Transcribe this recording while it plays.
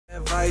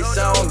Lights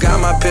on, got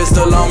my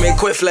pistol on me,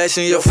 quit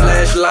flashing your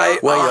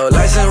flashlight. Where your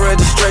license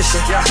registration,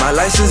 my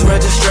license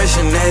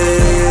registration,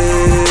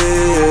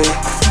 hey.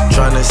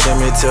 Tryna send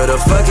me to the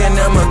fucking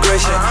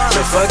immigration,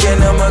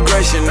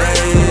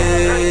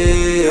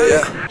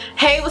 hey.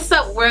 Hey, what's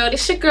up world?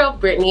 It's your girl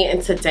Brittany,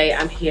 and today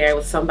I'm here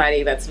with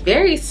somebody that's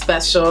very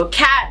special,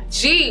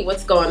 Kap-G.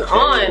 What's going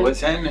on? Hey,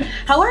 what's happening?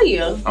 How are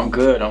you? I'm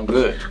good, I'm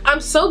good.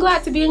 I'm so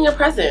glad to be in your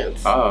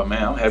presence. Oh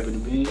man, I'm happy to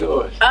be in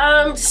yours.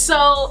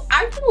 So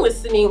I've been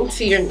listening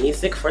to your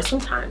music for some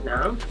time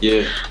now.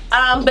 Yeah.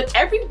 But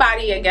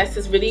everybody, I guess,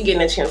 is really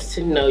getting a chance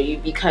to know you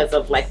because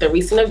of like the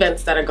recent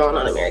events that are going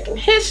on in American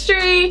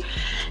history.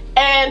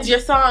 And your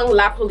song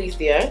La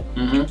Policia,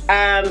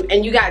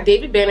 and you got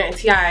David Banner and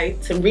T.I.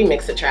 to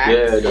remix the track.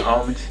 Yeah, the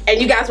homies. And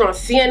you guys were on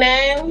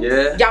CNN.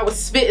 Yeah. Y'all was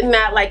spitting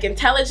that like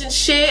intelligent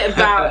shit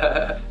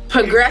about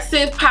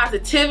progressive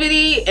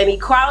positivity and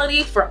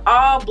equality for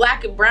all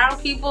black and brown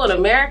people in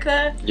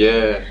America.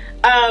 Yeah.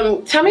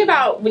 Tell me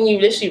about when you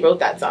initially wrote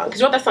that song, because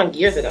you wrote that song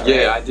years ago.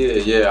 Yeah, right? I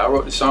did. Yeah, I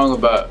wrote the song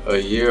about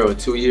a year or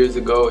 2 years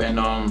ago, and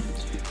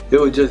it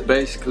was just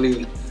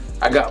basically,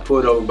 I got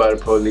pulled over by the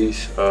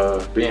police,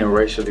 being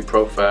racially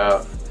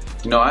profiled.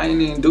 You know, I ain't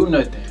even do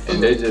nothing.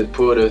 And they just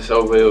pulled us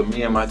over. It was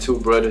me and my two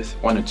brothers,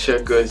 want to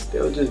check us. They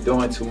were just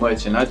doing too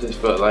much, and I just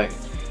felt like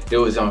it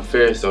was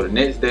unfair. So the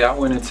next day I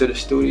went into the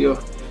studio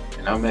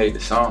and I made the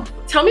song.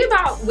 Tell me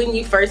about when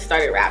you first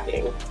started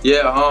rapping.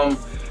 Yeah,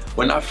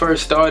 when I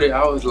first started,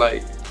 I was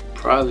like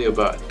probably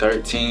about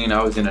 13.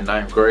 I was in the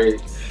 9th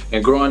grade.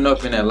 And growing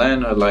up in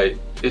Atlanta, like,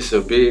 it's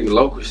a big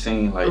local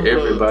scene. Like,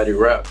 everybody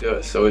rapped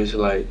there. So it's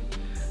like,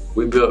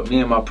 me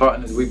and my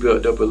partners, we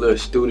built up a little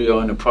studio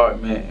in the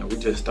apartment, and we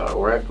just started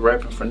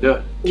rapping from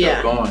there.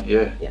 Yeah. Kept going,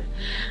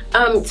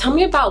 yeah. Tell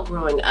me about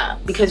growing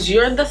up, because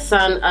you're the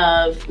son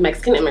of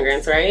Mexican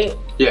immigrants, right?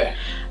 Yeah.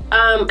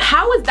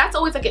 That's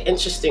always like an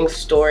interesting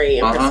story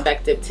and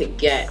perspective to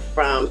get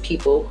from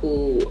people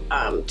who,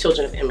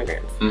 children of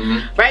immigrants,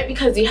 right?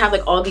 Because you have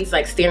like all these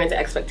like standards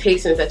and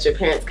expectations that your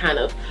parents kind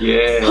of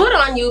put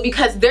on you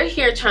because they're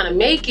here trying to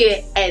make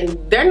it, and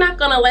they're not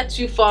gonna let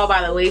you fall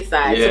by the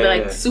wayside. So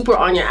they're like super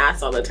on your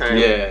ass all the time.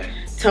 Yeah.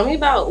 Tell me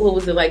about what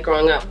was it like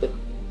growing up with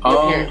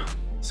your parents?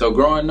 So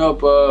growing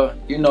up,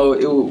 you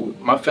know,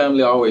 my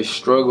family always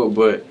struggled,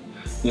 but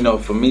you know,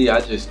 for me,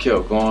 I just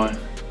kept going.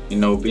 You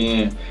know,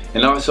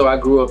 and also I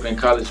grew up in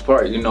College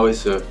Park. You know,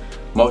 it's a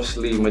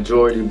mostly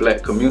majority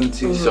black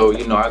community, so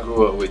you know, I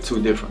grew up with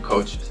two different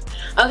cultures.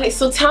 Okay,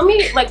 so tell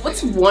me, like,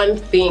 what's one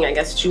thing I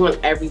guess that you want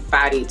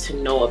everybody to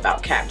know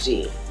about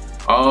Kap-G?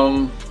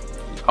 I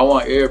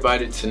want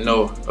everybody to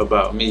know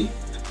about me.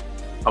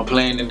 I'm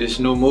playing in this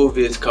new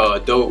movie. It's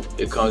called Dope.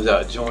 It comes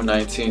out June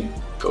 19th.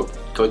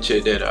 Go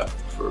check that out,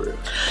 for real.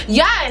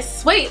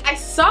 Yes. Wait, I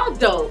saw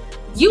Dope.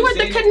 You were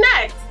the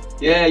Connect.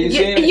 Yeah, you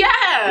seen it?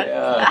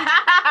 Yeah.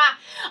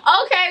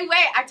 Okay,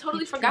 wait, I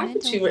totally forgot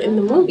that you were in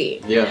the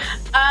movie. Yeah.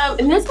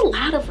 And there's a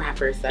lot of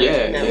rappers that are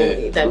in that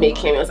movie that made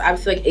cameos.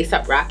 Obviously like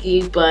A$AP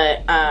Rocky,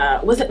 but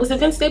was it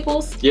Vince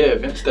Staples? Yeah,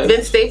 Vince Staples.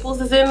 Vince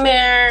Staples is in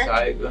there.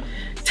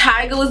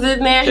 Tyga was in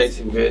there.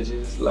 Casey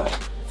Veggies, like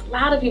a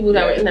lot of people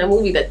that were in that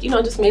movie that, you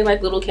know, just made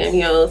like little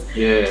cameos.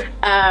 Yeah.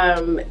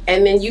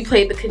 And then you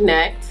played the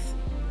Connect.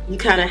 You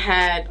kind of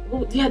had,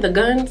 you had the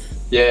guns?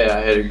 Yeah, I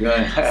had a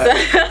gun.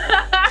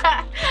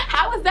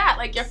 How was that,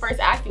 like your first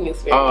acting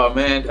experience? Oh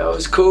man, that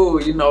was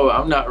cool. You know,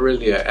 I'm not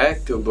really an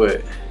actor,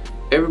 but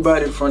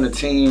everybody from the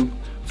team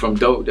from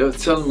Dope, they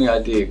was telling me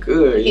I did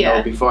good. You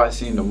know, before I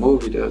seen the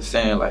movie, they was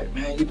saying like,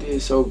 man, you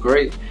did so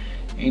great.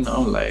 You know,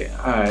 I'm like,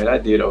 all right, I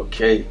did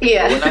okay.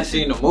 Yeah. But when I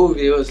seen the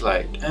movie, it was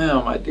like,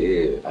 damn, I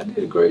did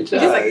a great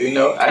job. Like, you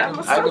know, I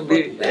can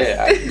be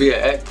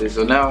an actor.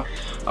 So now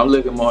I'm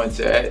looking more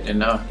into acting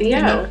now. Yeah.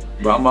 You know?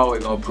 But I'm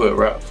always gonna put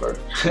rap first.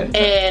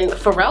 And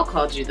Pharrell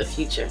called you the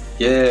future.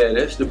 Yeah,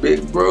 that's the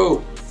big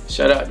bro.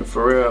 Shout out to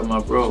Pharrell, my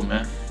bro,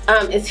 man.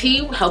 Is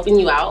he helping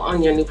you out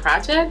on your new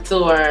project,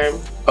 or?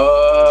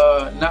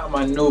 Not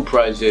my new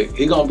project.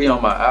 He gonna be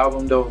on my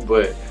album though,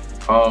 but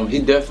he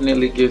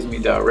definitely gives me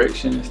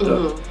direction and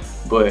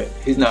stuff. But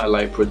he's not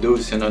like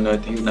producing or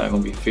nothing. He's not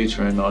gonna be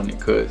featuring on it,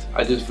 cause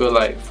I just feel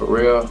like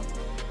Pharrell,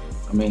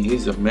 I mean,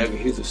 he's a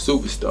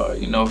superstar,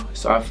 you know?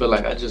 So I feel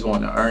like I just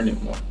want to earn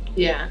it more.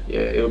 Yeah.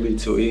 Yeah, it'll be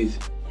too easy.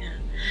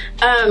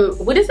 Yeah.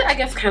 What is it, I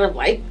guess, kind of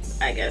like,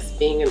 I guess,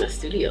 being in the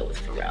studio with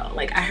Pharrell?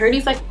 Like, I heard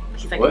he's like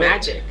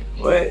magic.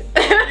 What?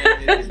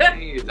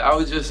 I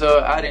was just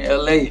out in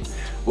LA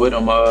with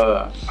him.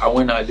 I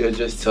went out there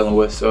just telling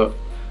what's up.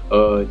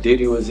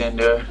 Diddy was in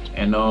there,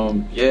 and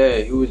yeah,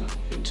 he was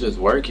just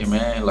working,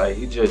 man. Like,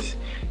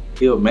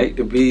 he'll make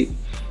the beat,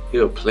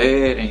 he'll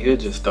play it, and he'll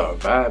just start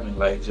vibing,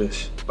 like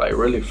like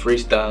really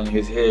freestyling in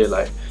his head,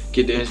 like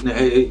get the instrument,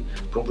 hey,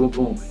 boom, boom,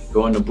 boom,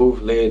 go in the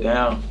booth, lay it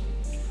down,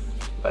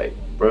 like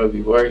bro,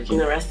 be working.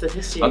 And the rest of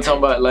history. I'm talking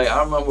about, like,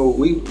 I remember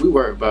we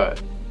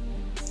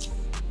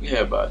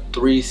had about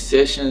 3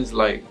 sessions,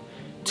 like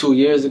 2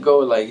 years ago.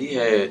 Like, he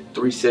had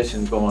 3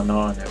 sessions going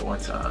on at one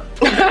time.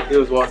 He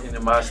was walking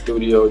in my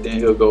studio, then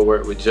he'll go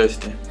work with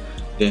Justin.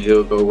 then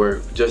he'll go work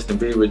with Justin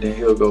Bieber, then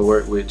he'll go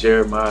work with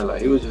Jeremiah.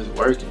 Like, he was just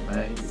working,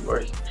 man. He was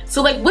working.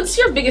 So, like, what's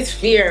your biggest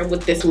fear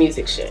with this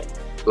music shit?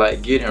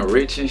 Like, getting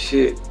rich and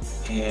shit,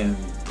 and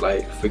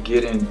like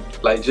forgetting,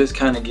 like just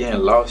kind of getting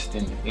lost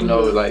in it, you know,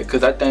 like,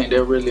 cause I think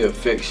that really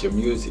affects your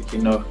music, you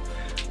know.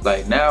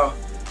 Like now,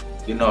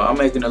 you know, I'm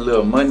making a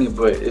little money,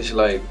 but it's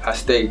like I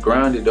stay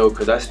grounded though,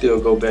 cause I still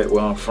go back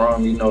where I'm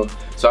from, you know.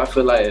 So I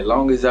feel like as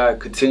long as I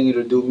continue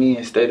to do me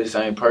and stay the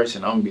same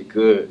person, I'm gonna be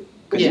good.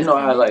 Cause you know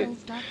how like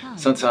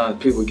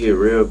sometimes people get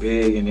real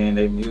big and then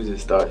their music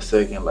starts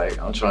sucking. Like,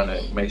 I'm trying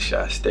to make sure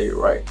I stay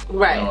right.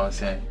 Right. You know what I'm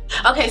saying?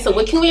 Okay, so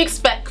what can we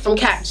expect from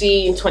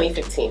Kap-G in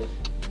 2015?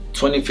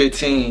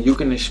 2015, you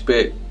can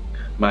expect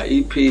my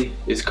EP.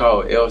 It's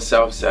called El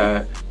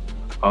Southside.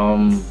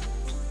 You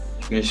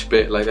can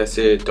expect, like I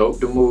said, Dope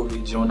the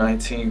Movie, June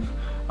 19th.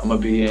 I'm gonna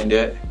be in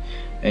that.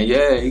 And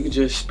yeah, you can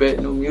just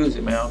expect new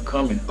music, man. I'm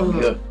coming. I'm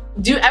here.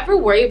 Do you ever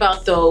worry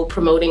about, though,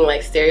 promoting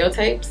like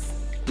Stereotypes?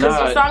 Because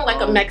your song,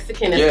 like a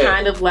Mexican, is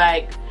kind of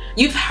like,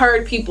 you've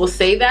heard people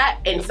say that,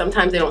 and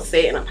sometimes they don't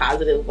say it in a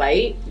positive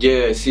light.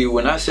 Yeah, see,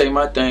 when I say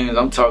my things,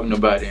 I'm talking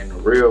about it in a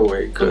real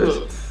way,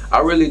 because I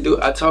really do.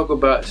 I talk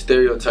about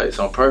stereotypes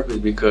on purpose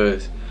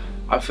because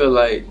I feel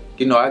like,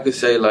 you know, I could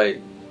say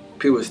like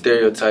people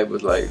stereotype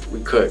was like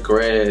we cut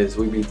grass,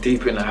 we be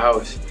deep in the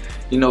house,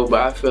 you know, but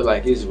I feel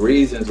like it's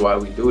reasons why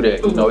we do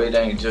that. You know, it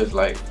ain't just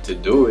like to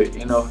do it,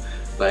 you know,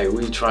 like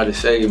we try to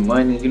save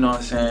money, you know what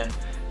I'm saying?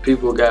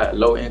 People got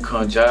low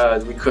income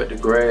jobs, we cut the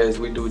grass,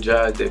 we do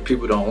jobs that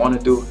people don't want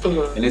to do,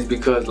 and it's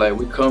because like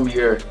we come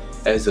here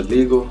as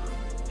illegal,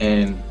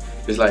 and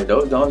it's like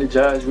those the only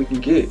jobs we can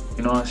get,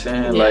 you know what I'm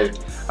saying? Like,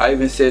 I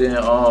even said in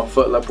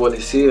Fuck La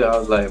Policia, I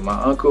was like,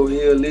 my uncle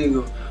here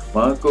illegal,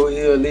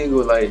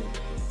 like,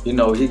 you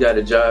know, he got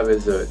a job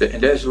as a,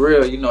 and that's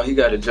real, you know, he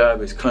got a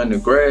job as cutting the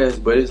grass,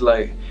 but it's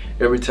like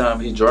every time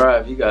he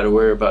drive, he got to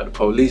worry about the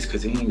police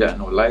because he ain't got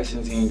no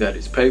license, he ain't got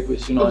his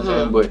papers, you know what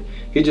I'm saying? But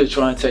he just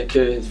trying to take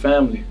care of his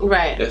family.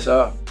 Right. That's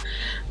all.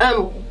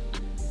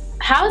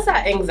 How is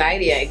that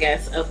anxiety, I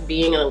guess, of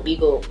being an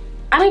illegal,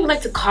 I don't even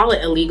like to call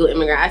it illegal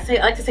immigrant, I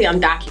like to say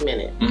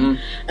undocumented. An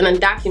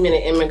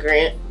undocumented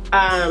immigrant.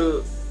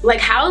 Like,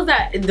 how is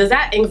that, does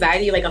that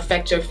anxiety like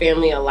affect your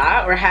family a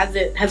lot, or has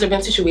there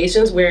been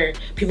situations where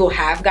people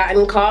have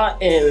gotten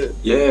caught? And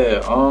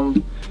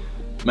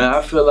man,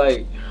 I feel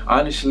like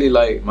honestly,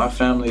 like my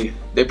family,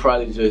 they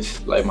probably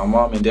just, like my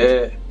mom and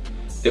dad,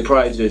 they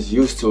probably just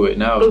used to it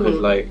now, because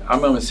like I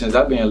remember since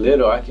I've been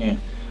little, I can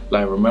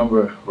like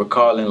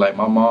recalling like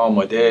my mom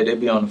or dad, they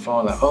be on the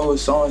phone like, oh,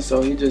 so and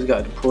so he just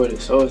got deported,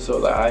 so and so,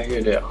 like I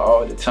hear that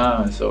all the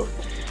time. So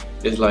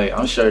it's like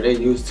I'm sure they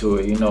used to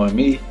it, you know. And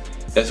me,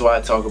 that's why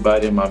I talk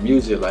about it in my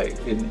music. Like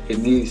it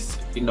needs,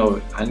 you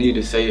know, I need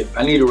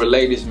to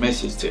relay this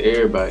message to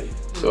everybody,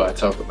 so I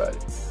talk about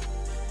it.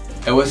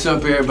 And what's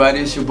up,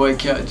 everybody? It's your boy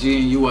Kap-G,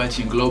 and you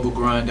watching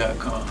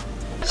GlobalGrind.com.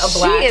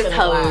 She is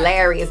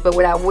hilarious, but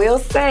what I will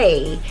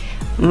say,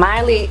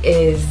 Miley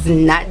is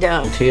not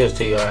dumb. Tears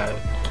to your eyes,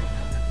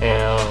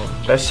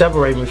 and that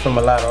separates me from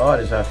a lot of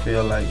artists. I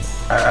feel like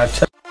I